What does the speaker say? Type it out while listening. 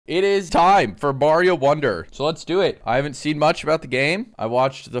It is time for Mario Wonder. So let's do it. I haven't seen much about the game. I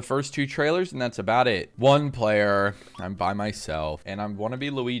watched the first 2 trailers and that's about it. 1 player. I'm by myself and I want to be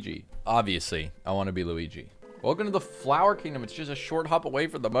Luigi. Obviously, I want to be Luigi. Welcome to the Flower Kingdom. It's just a short hop away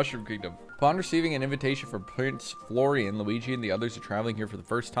from the Mushroom Kingdom. Upon receiving an invitation from Prince Florian, Luigi and the others are traveling here for the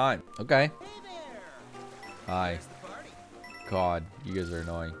first time. Okay. Hi. God, you guys are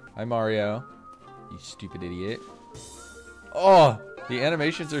annoying. Hi, Mario. You stupid idiot. Oh, the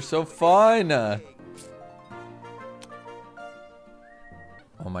animations are so fun. Oh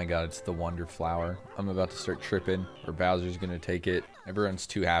my God, it's the Wonder Flower. I'm about to start tripping or Bowser's gonna take it. Everyone's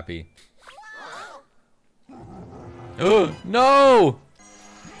too happy. Oh, no!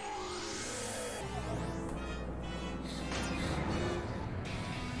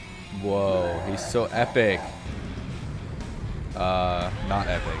 Whoa, he's so epic. Not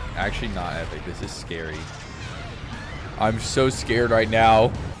epic. Actually, not epic. This is scary. I'm so scared right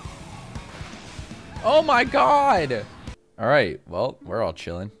now. Oh my God! All right, well, we're all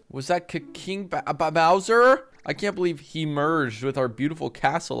chilling. Was that King Bowser? I can't believe he merged with our beautiful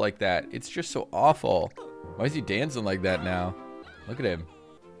castle like that. It's just so awful. Why is he dancing like that now? Look at him.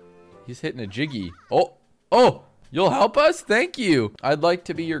 He's hitting a jiggy. Oh, you'll help us? Thank you. I'd like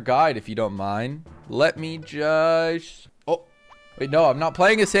to be your guide if you don't mind. Let me just... Oh, wait, no, I'm not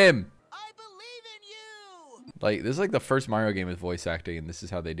playing as him. I believe in you. Like, this is like the first Mario game with voice acting, and this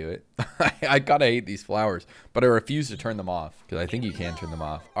is how they do it. I gotta hate these flowers, but I refuse to turn them off because I think you can turn them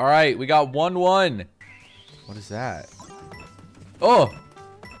off. All right, we got 1-1. What is that? Oh,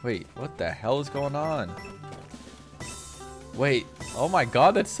 wait, what the hell is going on? Wait, oh my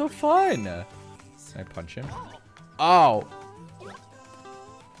God, that's so fun. Can I punch him? Oh.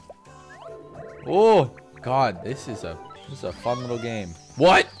 Oh, God, this is a fun little game.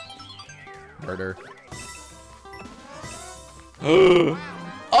 What? Murder.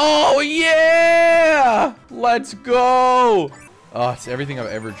 Oh, yeah! Let's go! Oh, it's everything I've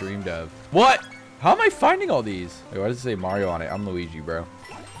ever dreamed of. What? How am I finding all these? Wait, why does it say Mario on it? I'm Luigi, bro.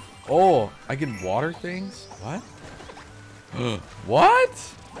 Oh, I can water things? What?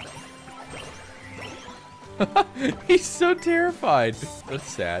 What? He's so terrified. That's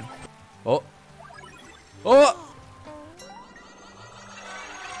sad. Oh. Oh!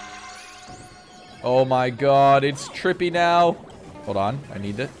 Oh my God, it's trippy now. Hold on, I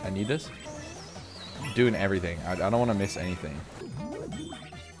need it. I need this. I'm doing everything. I don't want to miss anything.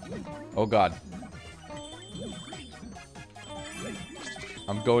 Oh God.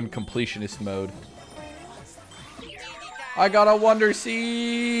 I'm going completionist mode. I got a Wonder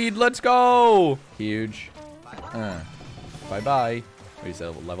Seed. Let's go. Huge. Bye-bye. Wait, is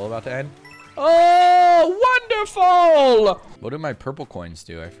that level about to end? Oh, wonderful. What do my purple coins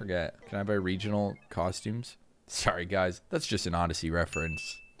do? I forget. Can I buy regional costumes? Sorry, guys. That's just an Odyssey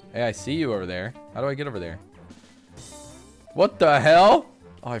reference. Hey, I see you over there. How do I get over there? What the hell?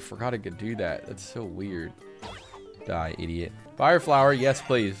 Oh, I forgot I could do that. That's so weird. Die, idiot. Fire flower, yes,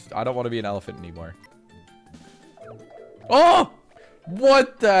 please. I don't want to be an elephant anymore. Oh!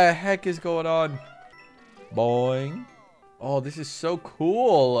 What the heck is going on? Boing. Oh, this is so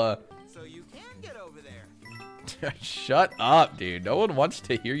cool. So you can get over there. Shut up, dude. No one wants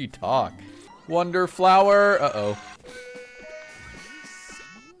to hear you talk. Wonder flower. Uh-oh.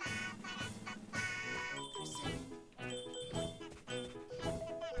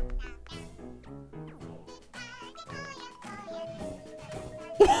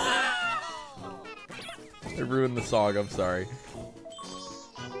 I ruined the song. I'm sorry.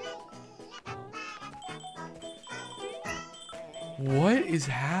 What is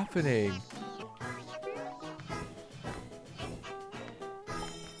happening?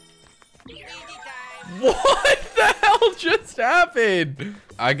 What the hell just happened?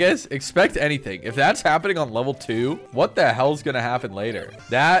 I guess expect anything. If that's happening on level 2, what the hell's gonna happen later?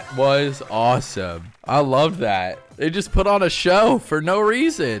 That was awesome. I love that. They just put on a show for no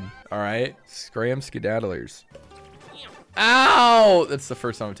reason. All right, scram skedaddlers. Ow! That's the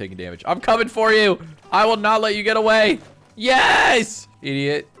first time I'm taking damage. I'm coming for you. I will not let you get away. Yes!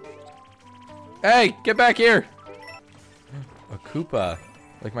 Idiot. Hey, get back here. A Koopa.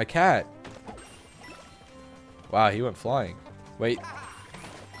 Like my cat. Wow, he went flying. Wait.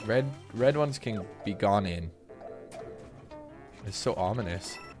 Red ones can be gone in. It's so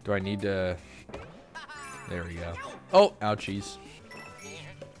ominous. Do I need to... There we go. Oh, ouchies.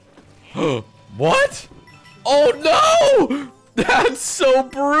 What? Oh, no! That's so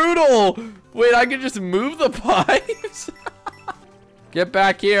brutal. Wait, I can just move the pipes? Get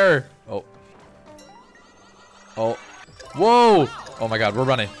back here. Oh. Oh. Whoa. Oh, my God. We're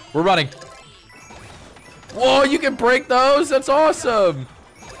running. We're running. Whoa, you can break those? That's awesome.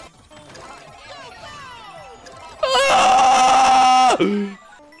 Ah!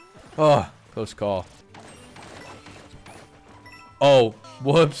 Oh, close call. Oh,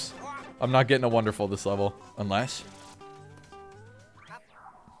 whoops. I'm not getting a wonderful this level. Unless.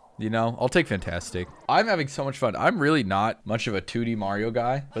 You know, I'll take fantastic. I'm having so much fun. I'm really not much of a 2D Mario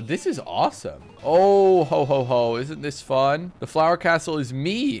guy, but this is awesome. Oh, ho, ho, ho. Isn't this fun? The flower castle is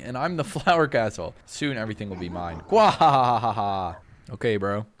me, and I'm the flower castle. Soon, everything will be mine. Gwahahaha. Okay,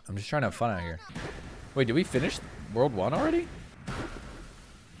 bro. I'm just trying to have fun out here. Wait, did we finish World 1 already?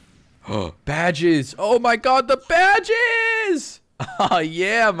 Badges. Oh, my God, the badges. Oh,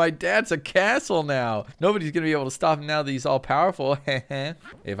 yeah, my dad's a castle now. Nobody's going to be able to stop him now that he's all powerful.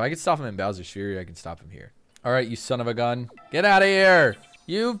 If I can stop him in Bowser's Fury, I can stop him here. All right, you son of a gun. Get out of here.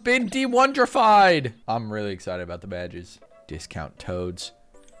 You've been de-wondrified. I'm really excited about the badges. Discount toads.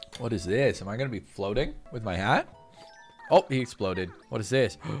 What is this? Am I going to be floating with my hat? Oh, he exploded. What is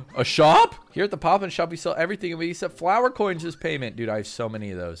this? A shop? Here at the Pop-In Shop, we sell everything, and we accept flower coins as payment. Dude, I have so many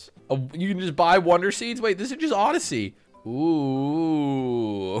of those. Oh, you can just buy Wonder Seeds? Wait, this is just Odyssey.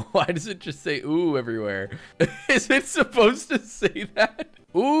 Ooh, why does it just say ooh everywhere? Is it supposed to say that?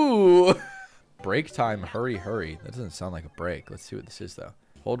 Ooh. Break time, hurry, hurry. That doesn't sound like a break. Let's see what this is though.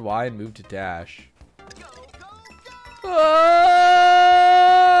 Hold Y and move to dash. Ah!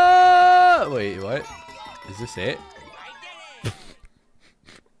 Wait, what? Is this it?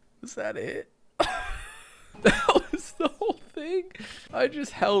 Is that it? That was the whole thing? I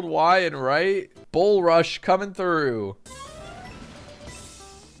just held Y and right. Bull rush coming through.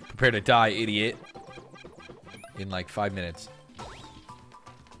 Prepare to die, idiot. In like 5 minutes.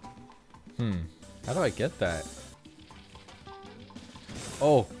 How do I get that?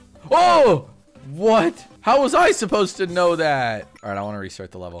 Oh. Oh! What? How was I supposed to know that? All right, I want to restart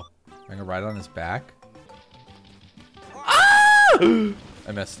the level. I'm going to ride on his back. Ah!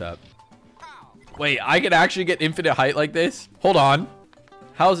 I messed up. Wait, I can actually get infinite height like this? Hold on.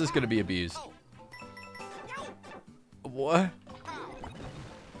 How is this going to be abused? What?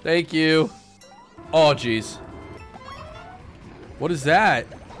 Thank you. Oh, jeez. What is that?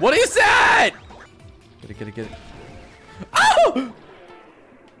 What is that? Get it. Oh!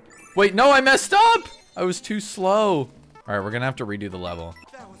 Wait, no, I messed up. I was too slow. All right, we're going to have to redo the level.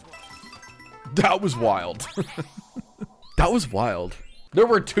 That was wild. That was wild. There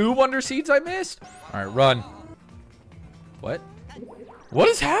were 2 Wonder Seeds I missed? All right, run. What? What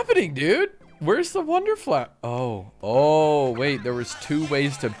is happening, dude? Where's the Wonder Flower? Oh, wait, there was 2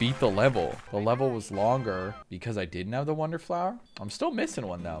 ways to beat the level. The level was longer because I didn't have the Wonder Flower. I'm still missing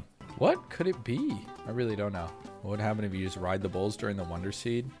one though. What could it be? I really don't know. What would happen if you just ride the bulls during the Wonder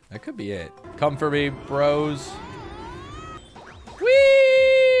Seed? That could be it. Come for me, bros.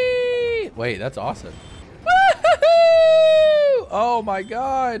 Whee! Wait, that's awesome. Oh my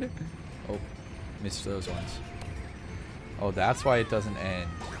God. Oh, missed those ones. Oh, that's why it doesn't end.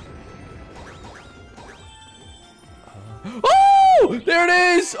 Oh, there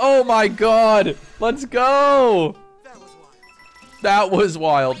it is. Oh my God. Let's go. That was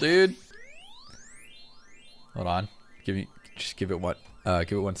wild, dude. Hold on. Give it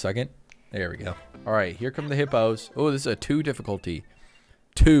 1 second. There we go. All right, here come the hippos. Oh, this is a 2 difficulty.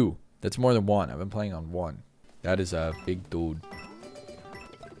 2. That's more than 1. I've been playing on 1. That is a big dude.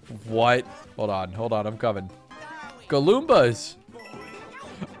 What? Hold on, I'm coming. Galoombas!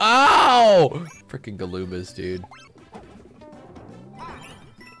 Ow! Freaking Galoombas, dude.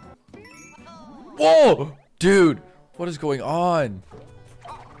 Whoa! Dude, what is going on?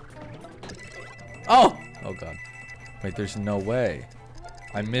 Oh! Oh God. Wait, there's no way.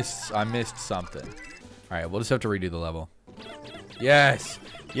 I missed something. All right, we'll just have to redo the level. Yes!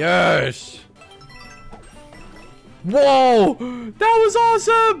 Yes! Whoa! That was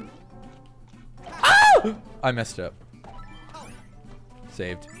awesome! Ah! I messed up.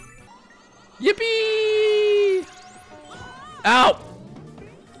 Saved. Yippee! Ow!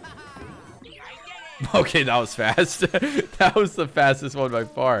 Okay, that was fast. That was the fastest one by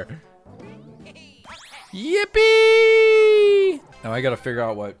far. Yippee! Now I gotta figure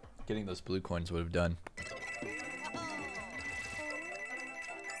out what getting those blue coins would have done.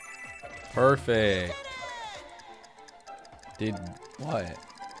 Perfect. Did what?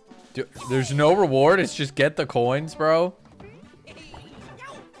 There's no reward. It's just get the coins, bro.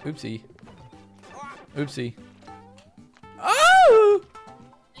 Oopsie. Oopsie. Oh!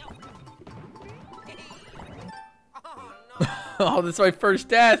 Oh, this is my first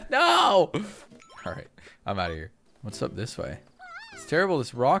death. No! All right, I'm out of here. What's up this way? It's terrible.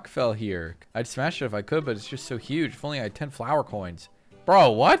 This rock fell here. I'd smash it if I could, but it's just so huge. If only I had 10 flower coins.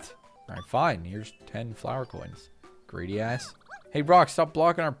 Bro, what? All right, fine. Here's 10 flower coins. Greedy ass. Hey, rock, stop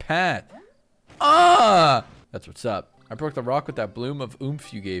blocking our path. Ah! That's what's up. I broke the rock with that bloom of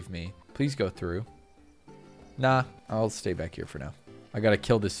oomph you gave me. Please go through. Nah, I'll stay back here for now. I gotta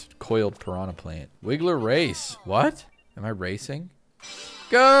kill this coiled piranha plant. Wiggler race. What? Am I racing?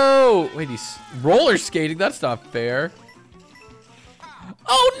 Go! Wait, he's roller skating? That's not fair.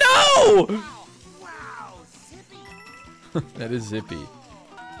 Oh no! Wow, zippy. That is zippy.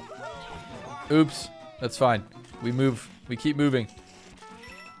 Oops. That's fine. We move. We keep moving.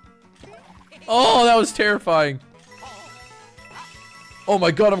 Oh, that was terrifying. Oh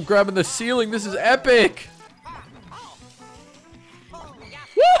my god, I'm grabbing the ceiling. This is epic.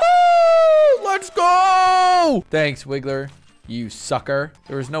 Woohoo! Let's go! Thanks, Wiggler. You sucker.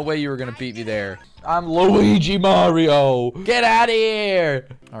 There was no way you were going to beat me there. I'm Luigi Mario. Get out of here.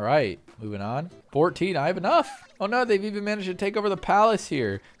 All right, moving on. 14, I have enough. Oh no, they've even managed to take over the palace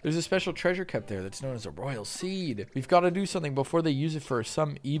here. There's a special treasure kept there that's known as a royal seed. We've got to do something before they use it for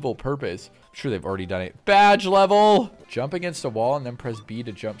some evil purpose. I'm sure they've already done it. Badge level. Jump against a wall and then press B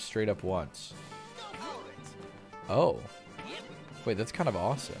to jump straight up once. Oh. Wait, that's kind of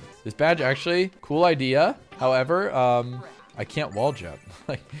awesome. This badge actually, cool idea. However, I can't wall jump.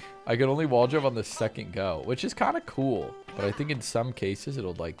 Like, I could only wall jump on the second go, which is kind of cool. But I think in some cases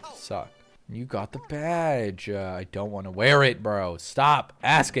it'll like suck. You got the badge. I don't want to wear it, bro. Stop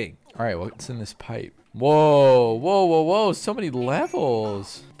asking. All right, what's in this pipe? Whoa, whoa, whoa, whoa. So many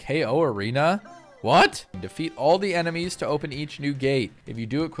levels. KO arena. What? Defeat all the enemies to open each new gate. If you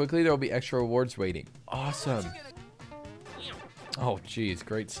do it quickly, there will be extra rewards waiting. Awesome. Oh, geez.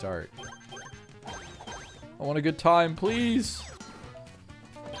 Great start. I want a good time, please.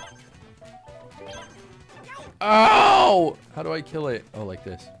 Ow! How do I kill it? Oh, like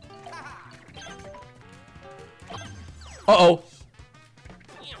this. Uh-oh.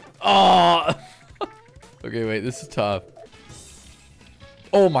 Oh. Okay, wait. This is tough.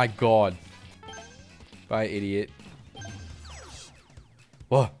 Oh, my God. Bye, idiot.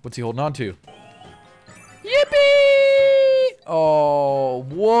 Whoa, what's he holding on to? Yippee! Oh,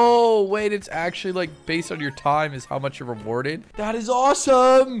 whoa. Wait, it's actually like based on your time is how much you're rewarded. That is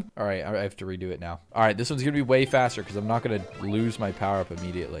awesome. All right, I have to redo it now. All right, this one's going to be way faster because I'm not going to lose my power up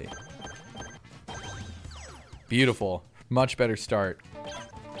immediately. Beautiful. Much better start.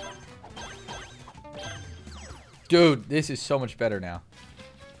 Dude, this is so much better now.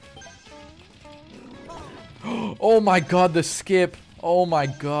 Oh my god, the skip. Oh my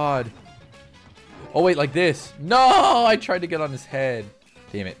god. Oh wait, like this. No, I tried to get on his head.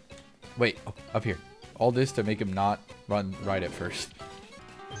 Damn it. Wait, oh, up here. All this to make him not run right at first.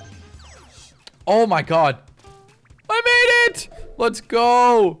 Oh my god. I made it! Let's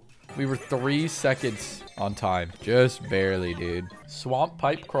go. We were 3 seconds on time. Just barely, dude. Swamp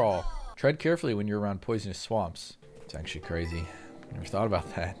pipe crawl. Tread carefully when you're around poisonous swamps. It's actually crazy. Never thought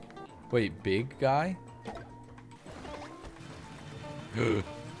about that. Wait, big guy?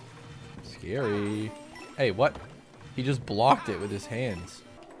 Scary. Hey, what? He just blocked it with his hands.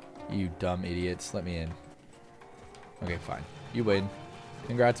 You dumb idiots. Let me in. Okay, fine. You win.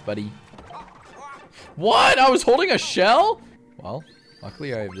 Congrats, buddy. What? I was holding a shell? Well,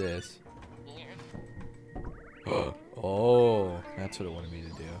 luckily I have this. Oh, that's what it wanted me to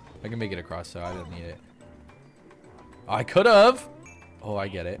do. I can make it across, so I don't need it. I could have. Oh, I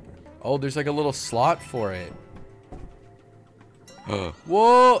get it. Oh, there's like a little slot for it.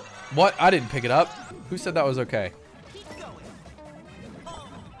 Whoa. What? I didn't pick it up. Who said that was okay?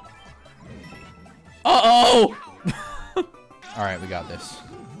 Uh-oh. All right, we got this.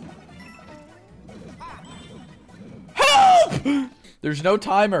 Help! There's no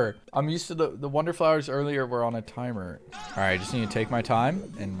timer. I'm used to the Wonder Flowers earlier were on a timer. All right, I just need to take my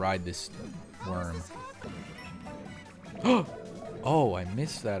time and ride this worm. Oh, I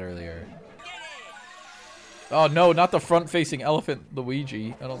missed that earlier. Oh, no, not the front-facing elephant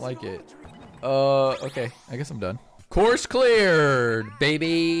Luigi. I don't like it. Okay. I guess I'm done. Course cleared,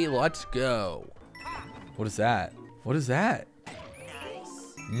 baby. Let's go. What is that? What is that?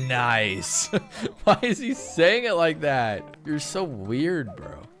 Nice. Why is he saying it like that? You're so weird,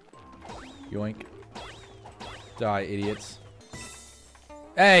 bro. Yoink. Die, idiots.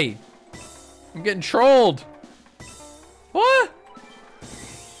 Hey. I'm getting trolled. What?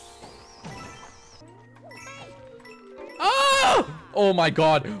 Oh! Oh my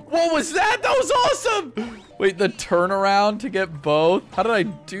god. What was that? That was awesome. Wait, the turnaround to get both? How did I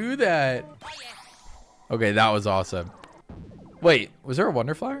do that? Okay, that was awesome. Wait, was there a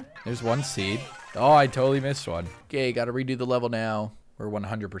Wonder Flower? There's one seed. Oh, I totally missed one. Okay, gotta redo the level now. We're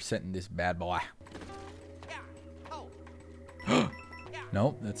 100% in this bad boy.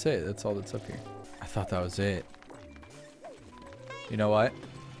 Nope, that's it. That's all that's up here. I thought that was it. You know what?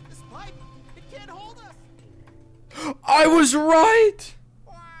 This pipe, it can't hold us. I was right!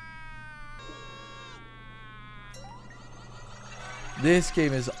 This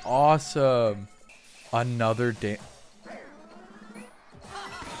game is awesome. Another damn...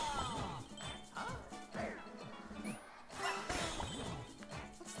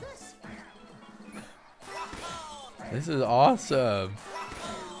 What's this? This is awesome.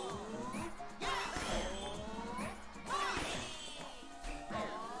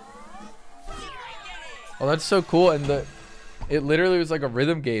 Oh, that's so cool. And it literally was like a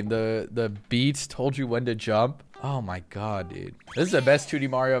rhythm game. The beats told you when to jump. Oh my god, dude. This is the best 2D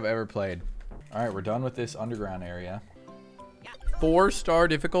Mario I've ever played. All right, we're done with this underground area. 4-star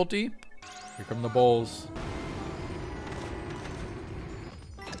difficulty. Here come the bowls.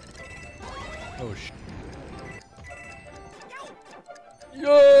 Oh, sh.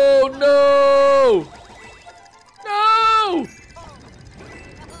 Yo, no! No!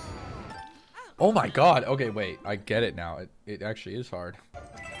 Oh my god. Okay, wait. I get it now. It actually is hard.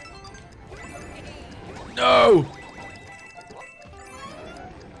 No!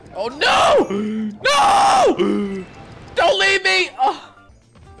 Oh no! No! Don't leave me! Oh.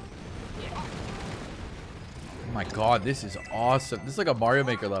 Oh my god, this is awesome. This is like a Mario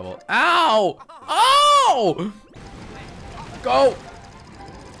Maker level. Ow! Oh! Go!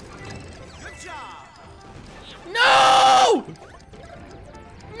 Good job. No!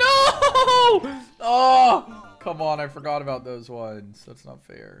 No! Oh! Come on, I forgot about those ones. That's not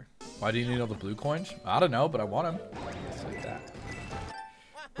fair. Why do you need all the blue coins? I don't know, but I want them. Just like that.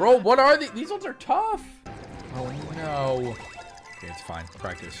 Bro, what are these? These ones are tough. Oh no. Okay, it's fine.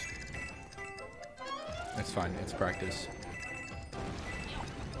 Practice. It's fine. It's practice.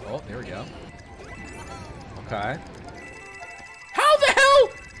 Oh, there we go. Okay. How the hell?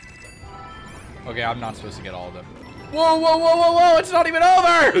 Okay, I'm not supposed to get all of them. Whoa, whoa, whoa, whoa, whoa. It's not even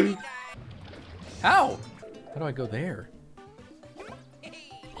over. How? How do I go there?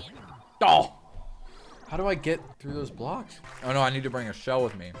 Oh! How do I get through those blocks? Oh no, I need to bring a shell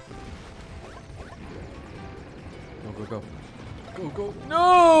with me. Go, go, go. Go, go.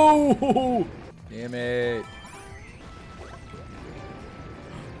 No! Damn it.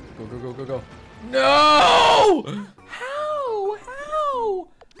 Go, go, go, go, go. No! How? How?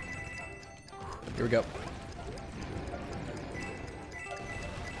 Here we go.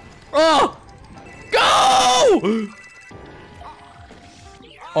 Oh! Go!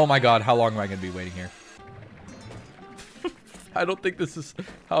 Oh my god, how long am I going to be waiting here? I don't think this is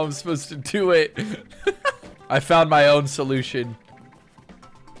how I'm supposed to do it. I found my own solution.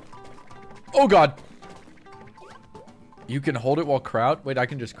 Oh god. You can hold it while crouch. Wait, I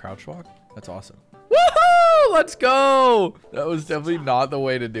can just crouch walk? That's awesome. Woohoo! Let's go! That was definitely not the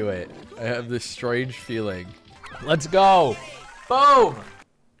way to do it. I have this strange feeling. Let's go! Boom!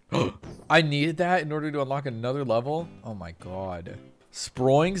 I needed that in order to unlock another level? Oh my god.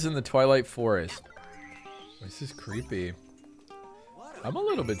 Sproings in the Twilight Forest. This is creepy. I'm a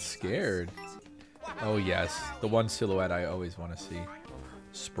little bit scared. Oh yes, the one silhouette I always want to see.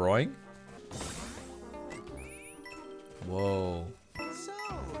 Sproing? Whoa. So,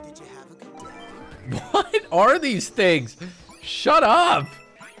 did you have a good day? What are these things? Shut up!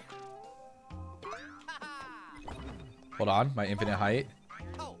 Hold on, my infinite height.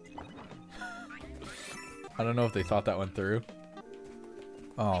 I don't know if they thought that went through.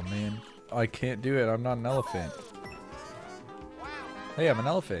 Oh man, I can't do it. I'm not an elephant. Hey, I'm an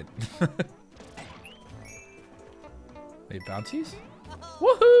elephant. Wait, bouncies?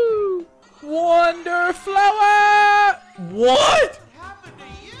 Woohoo! Wonder flower! What? Happened to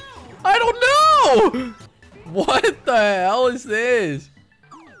you? I don't know! What the hell is this?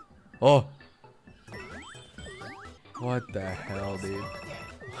 Oh. What the hell, dude?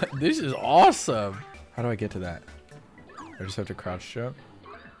 This is awesome. How do I get to that? I just have to crouch jump?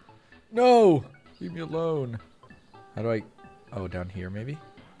 No! Leave me alone. How do I... Oh, down here maybe?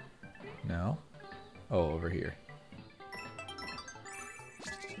 No? Oh, over here.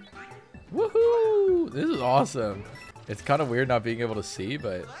 Woohoo! This is awesome. It's kind of weird not being able to see,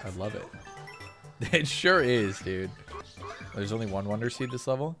 but I love it. It sure is, dude. There's only one Wonder Seed this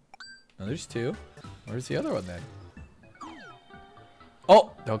level? No, there's two. Where's the other one then?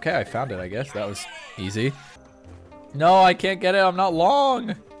 Oh, okay, I found it, I guess. That was easy. No, I can't get it. I'm not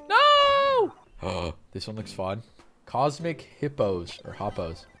long. No! Oh, this one looks fun. Cosmic Hippos, or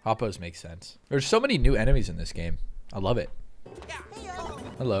Hoppos. Hoppos makes sense. There's so many new enemies in this game. I love it.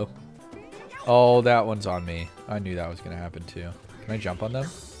 Hello. Oh, that one's on me. I knew that was going to happen too. Can I jump on them?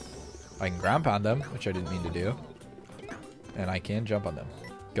 I can ground pound them, which I didn't mean to do. And I can jump on them.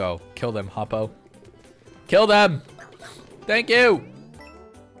 Go. Kill them, Hoppo. Kill them! Thank you!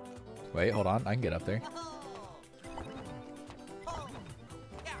 Wait, hold on. I can get up there.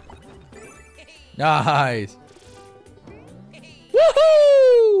 Nice.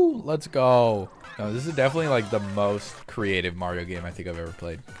 Woohoo! Let's go. No, this is definitely like the most creative Mario game I think I've ever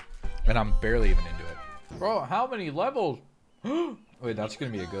played. And I'm barely even into it. Bro, how many levels? Wait, that's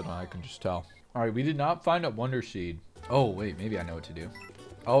going to be a good one. I can just tell. All right, we did not find a Wonder Seed. Oh, wait, maybe I know what to do.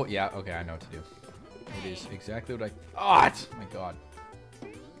 Oh, yeah. Okay, I know what to do. It is exactly what I... Oh, my God.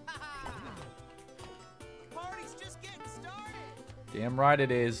 Party's just getting started. Damn right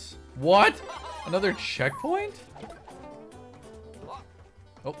it is. What? Another checkpoint?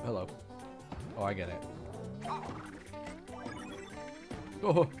 Oh, hello. Oh, I get it.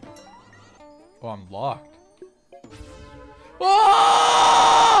 Oh, oh, I'm locked.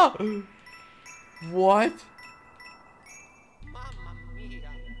 Oh! What? Mamma mia.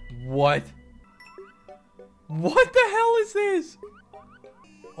 What? What the hell is this?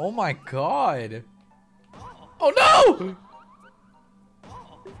 Oh my God. Oh no!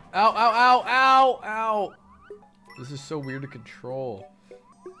 Ow, ow, ow, ow, ow. This is so weird to control.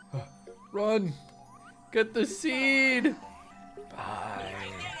 Run. Get the seed. Bye.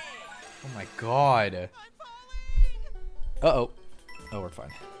 Oh my God. I'm falling. Uh-oh. Oh, we're fine.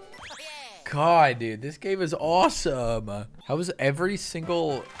 God, dude, this game is awesome. How is every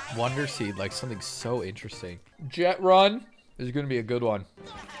single Wonder Seed like something so interesting? Jet run. This is going to be a good one.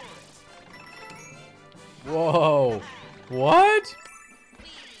 Whoa. What?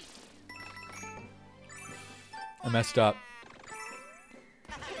 I messed up.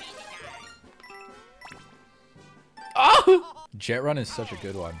 Oh! Jet run is such a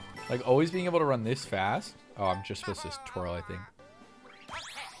good one. Like always being able to run this fast. Oh, I'm just supposed to twirl, I think.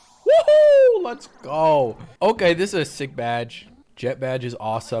 Woohoo! Let's go. Okay, this is a sick badge. Jet badge is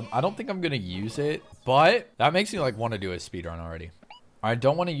awesome. I don't think I'm going to use it, but that makes me like want to do a speedrun already. I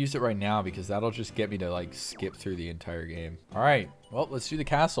don't want to use it right now because that'll just get me to like skip through the entire game. All right, well, let's do the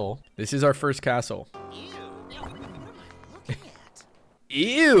castle. This is our first castle.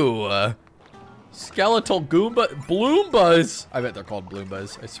 Ew. Skeletal Goomba Bloombas. I bet they're called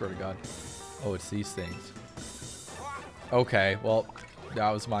Bloombas. I swear to God. Oh, it's these things. Okay, well,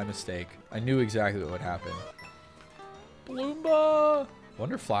 that was my mistake. I knew exactly what would happen. Bloomba.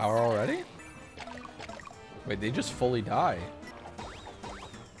 Wonder flower already? Wait, they just fully die.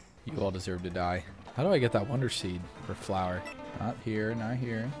 You all deserve to die. How do I get that Wonder Seed for flower? Not here, not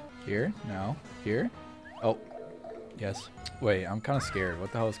here. Here? No. Here? Oh. Yes. Wait, I'm kind of scared.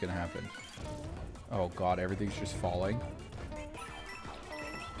 What the hell is going to happen? Oh, God. Everything's just falling.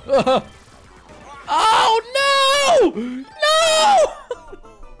 Oh, no! No!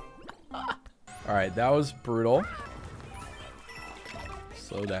 All right. That was brutal.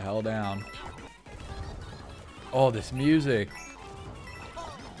 Slow the hell down. Oh, this music.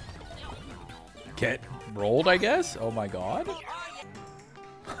 Get rolled, I guess? Oh, my God.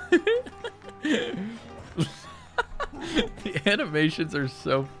 The animations are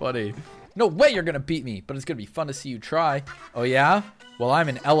so funny. No way you're gonna beat me, but it's gonna be fun to see you try. Oh yeah? Well, I'm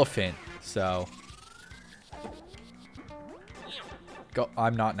an elephant, so. Go.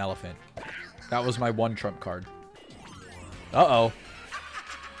 I'm not an elephant. That was my one trump card. Uh-oh.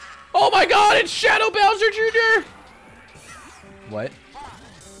 Oh my God, it's Shadow Bowser Jr. What?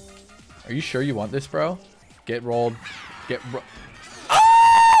 Are you sure you want this, bro? Get rolled. Get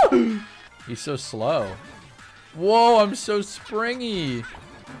ah! He's so slow. Whoa, I'm so springy.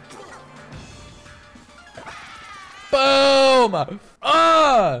 Boom!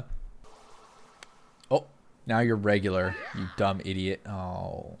 Ah! Oh, now you're regular, you dumb idiot.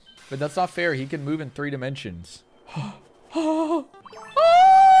 Oh. But that's not fair. He can move in 3 dimensions.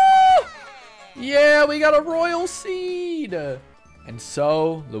 Yeah, we got a royal seed. And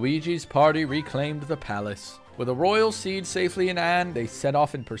so, Luigi's party reclaimed the palace. With a royal seed safely in hand, they set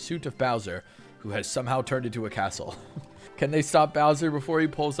off in pursuit of Bowser, who has somehow turned into a castle. Can they stop Bowser before he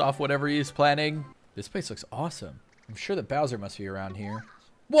pulls off whatever he is planning? This place looks awesome. I'm sure that Bowser must be around here.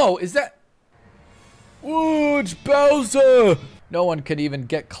 Whoa, is that... Whoa, it's Bowser! No one can even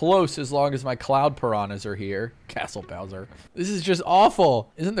get close as long as my cloud piranhas are here. Castle Bowser. This is just awful.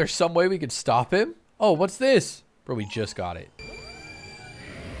 Isn't there some way we could stop him? Oh, what's this? Bro, we just got it.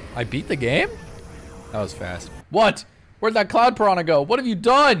 I beat the game? That was fast. What? Where'd that cloud piranha go? What have you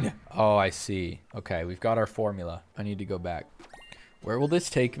done? Oh, I see. Okay, we've got our formula. I need to go back. Where will this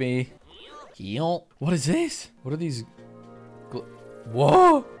take me? Heal. What is this? What are these?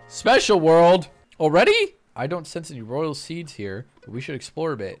 Whoa! Special world. Already? I don't sense any royal seeds here, but we should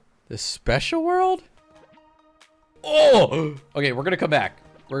explore a bit. The special world? Oh! Okay, we're gonna come back.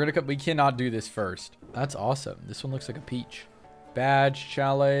 We cannot do this first. That's awesome. This one looks like a peach. Badge,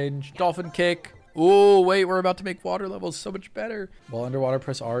 challenge, dolphin kick. Oh, wait, we're about to make water levels so much better. While underwater,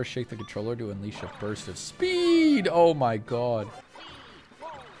 press R, shake the controller to unleash a burst of speed. Oh my God.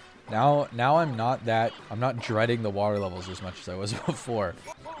 Now I'm not dreading the water levels as much as I was before.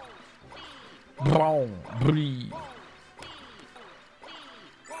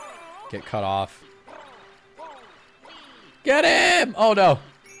 Get cut off. Get him! Oh no.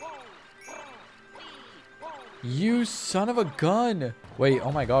 You son of a gun. Wait,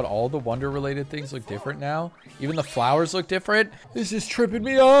 oh my God, all the wonder related things look different now. Even the flowers look different. This is tripping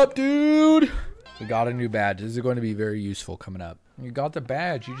me up, dude. We got a new badge. This is going to be very useful coming up. You got the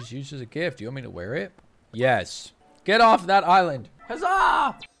badge. You just used it as a gift. Do you want me to wear it? Yes. Get off that island.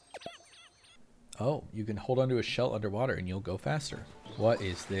 Huzzah! Oh, you can hold onto a shell underwater and you'll go faster. What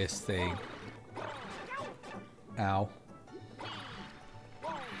is this thing? Ow.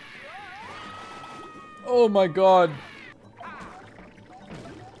 Oh my God.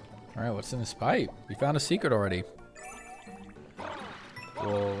 All right, what's in this pipe? We found a secret already.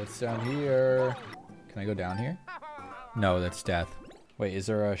 Whoa, what's down here? Can I go down here? No, that's death. Wait, is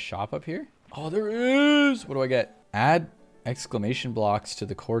there a shop up here? Oh, there is. What do I get? Add exclamation blocks to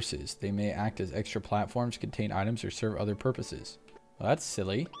the courses. They may act as extra platforms, contain items, or serve other purposes. Well, that's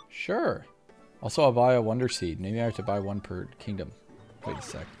silly. Sure. Also, I'll buy a wonder seed. Maybe I have to buy one per kingdom. Wait a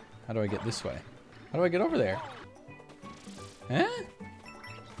sec. How do I get this way? How do I get over there? Eh?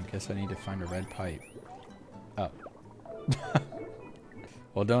 I guess I need to find a red pipe. Oh.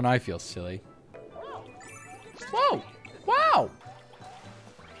 Well, don't I feel silly? Whoa! Wow!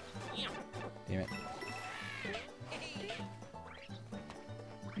 Damn it.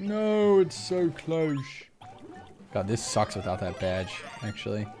 No, it's so close. God, this sucks without that badge,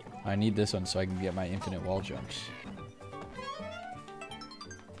 actually. I need this one so I can get my infinite wall jumps.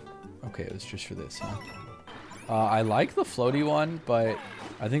 Okay, it was just for this, huh? I like the floaty one, but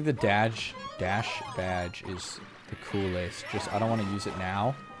I think the dash badge is the coolest. Just, I don't want to use it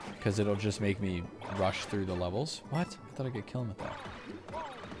now because it'll just make me rush through the levels. What? I thought I could kill him with that.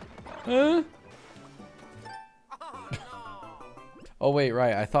 Huh? Oh, wait,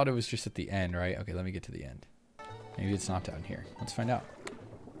 right. I thought it was just at the end, right? Okay, let me get to the end. Maybe it's not down here. Let's find out.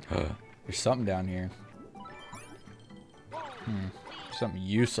 There's something down here. Something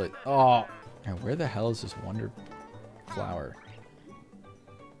useless. Oh. Now, where the hell is this wonder flower?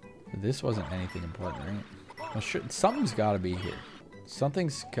 This wasn't anything important, right? Well, sure, something's got to be here.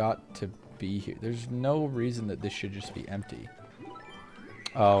 Something's got to be here. There's no reason that this should just be empty.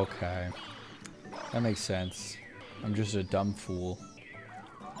 Okay. That makes sense. I'm just a dumb fool.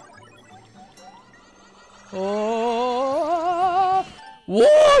 Oh!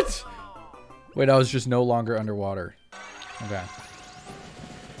 What? Wait, I was just no longer underwater. Okay.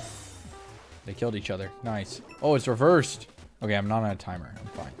 They killed each other. Nice. Oh, it's reversed. Okay, I'm not on a timer. I'm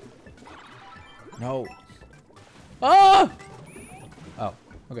fine. No. Ah! Oh,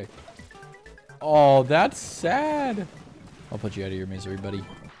 okay. Oh, that's sad. I'll put you out of your misery, buddy.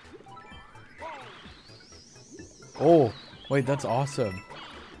 Oh, wait, that's awesome.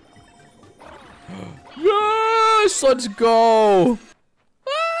 Yes, let's go.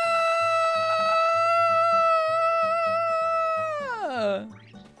 Ah!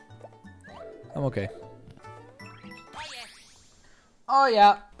 I'm okay. Oh,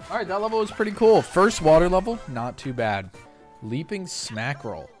 yeah. All right, that level was pretty cool. First water level, not too bad. Leaping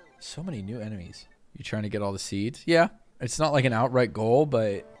smackerel. So many new enemies. You trying to get all the seeds? Yeah. It's not like an outright goal,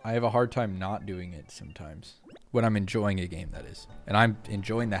 but I have a hard time not doing it sometimes. When I'm enjoying a game, that is. And I'm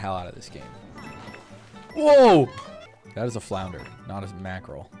enjoying the hell out of this game. Whoa! That is a flounder, not a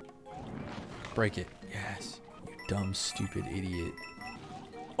mackerel. Break it. Yes. You dumb, stupid idiot.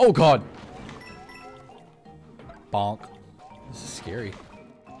 Oh, God. Bonk. This is scary.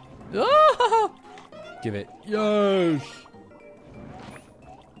 Ah! Give it. Yes.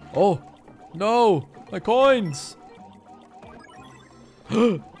 Oh, no. My coins.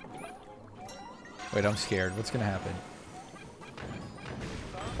 Wait, I'm scared. What's going to happen?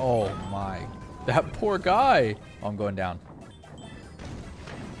 Oh, my. That poor guy. Oh, I'm going down.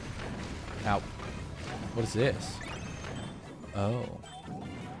 Ow. What is this? Oh.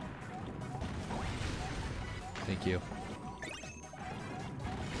 Thank you.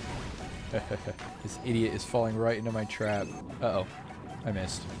 This idiot is falling right into my trap. Uh-oh. I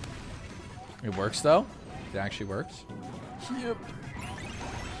missed. It works, though? It actually works? Yep.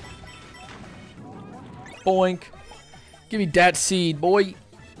 Boink. Give me that seed, boy.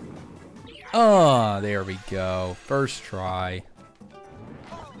 Oh, there we go. First try.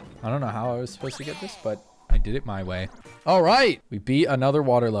 I don't know how I was supposed to get this, but I did it my way. All right. We beat another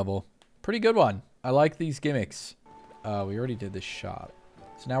water level. Pretty good one. I like these gimmicks. We already did this shop.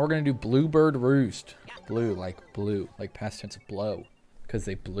 So now we're going to do Bluebird Roost. Blue, like past tense of blow. Because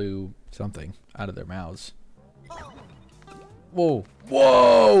they blew something out of their mouths. Whoa.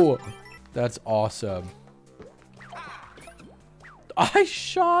 Whoa! That's awesome. I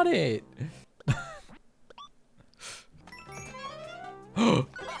shot it.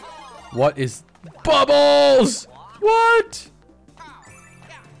 What is... Bubbles! What?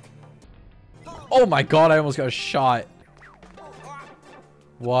 Oh my god, I almost got a shot.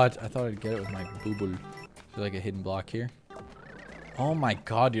 What? I thought I'd get it with my boo-boo. Is there like a hidden block here? Oh my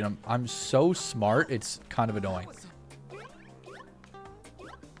god, dude. I'm so smart. It's kind of annoying.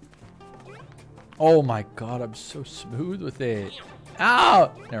 Oh my god, I'm so smooth with it.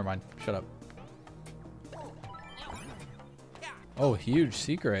 Ow! Never mind. Shut up. Oh, huge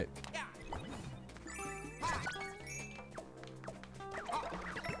secret.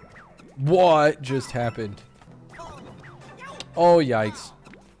 What just happened? Oh, yikes.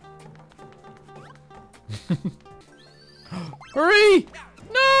 Hurry!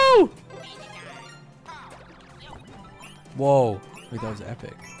 No! Whoa. Wait, that was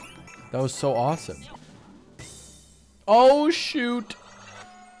epic. That was so awesome. Oh, shoot.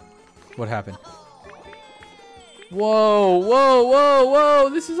 What happened? Whoa, whoa, whoa, whoa.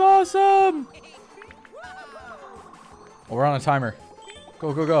 This is awesome. Oh, we're on a timer.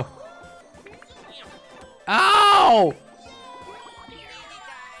 Go, go, go. Ow!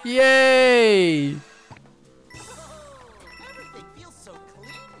 Yay! Everything feels so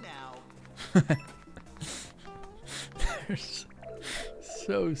clean now. They're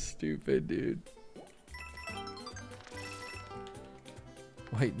so stupid, dude.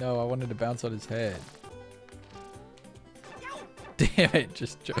 Wait, no, I wanted to bounce on his head. Damn it,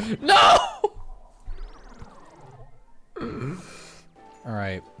 just... No!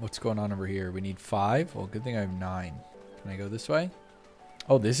 Alright, what's going on over here? We need 5? Well, good thing I have 9. Can I go this way?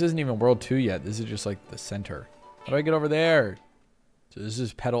 Oh, this isn't even World 2 yet. This is just like the center. How do I get over there? So this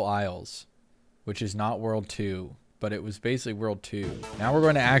is Petal Isles, which is not World 2, but it was basically World 2. Now we're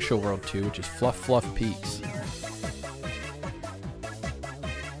going to actual World 2, which is Fluff Fluff Peaks.